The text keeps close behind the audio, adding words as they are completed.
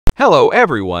Hello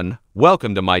everyone,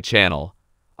 welcome to my channel.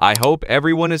 I hope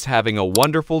everyone is having a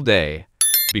wonderful day.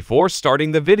 Before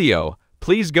starting the video,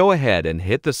 please go ahead and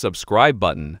hit the subscribe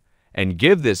button and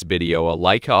give this video a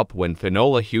like up. When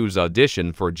Finola Hughes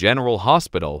auditioned for General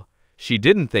Hospital, she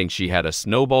didn't think she had a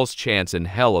snowball's chance in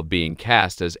hell of being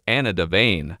cast as Anna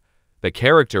Devane. The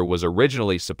character was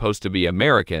originally supposed to be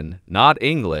American, not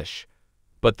English,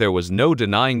 but there was no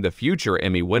denying the future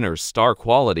Emmy winner's star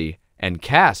quality and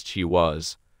cast she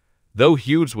was. Though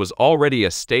Hughes was already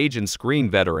a stage and screen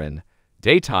veteran,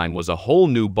 daytime was a whole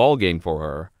new ballgame for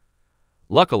her.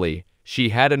 Luckily, she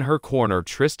had in her corner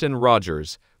Tristan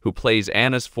Rogers, who plays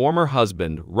Anna's former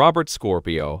husband, Robert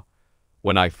Scorpio.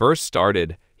 When I first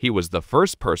started, he was the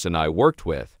first person I worked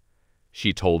with.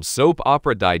 She told Soap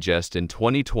Opera Digest in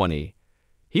 2020.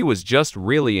 He was just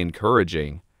really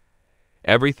encouraging.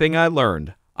 Everything I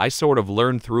learned, I sort of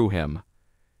learned through him.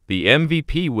 The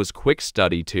MVP was quick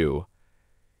study too.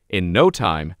 In no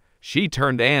time, she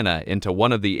turned Anna into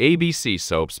one of the ABC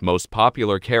soap's most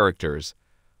popular characters.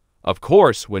 Of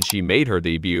course, when she made her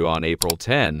debut on April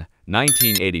 10,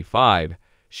 1985,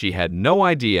 she had no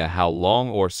idea how long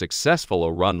or successful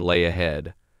a run lay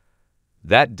ahead.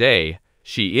 That day,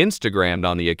 she Instagrammed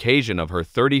on the occasion of her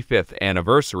 35th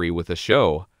anniversary with the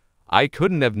show, "I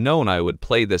couldn't have known I would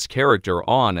play this character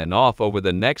on and off over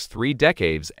the next 3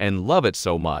 decades and love it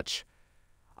so much.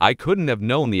 I couldn't have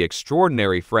known the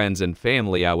extraordinary friends and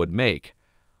family I would make.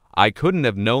 I couldn't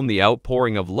have known the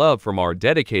outpouring of love from our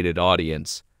dedicated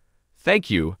audience.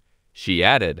 Thank you," she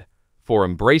added, "for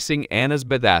embracing Anna's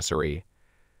badassery."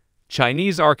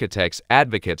 Chinese architects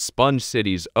advocate Sponge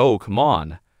City's "Oh, come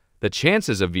on." The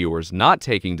chances of viewers not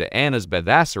taking to Anna's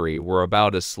badassery were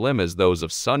about as slim as those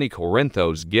of Sonny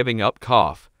Corinthos giving up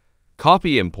Cough,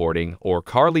 copy importing, or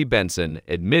Carly Benson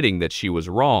admitting that she was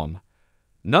wrong.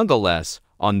 Nonetheless,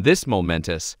 on this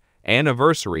momentous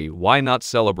anniversary, why not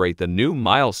celebrate the new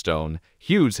milestone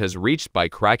Hughes has reached by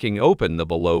cracking open the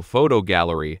below photo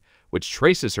gallery, which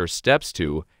traces her steps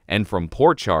to and from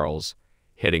Port Charles,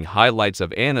 hitting highlights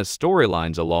of Anna's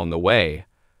storylines along the way.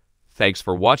 Thanks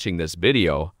for watching this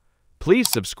video. Please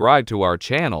subscribe to our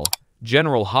channel,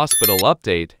 General Hospital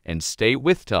Update, and stay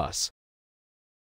with us.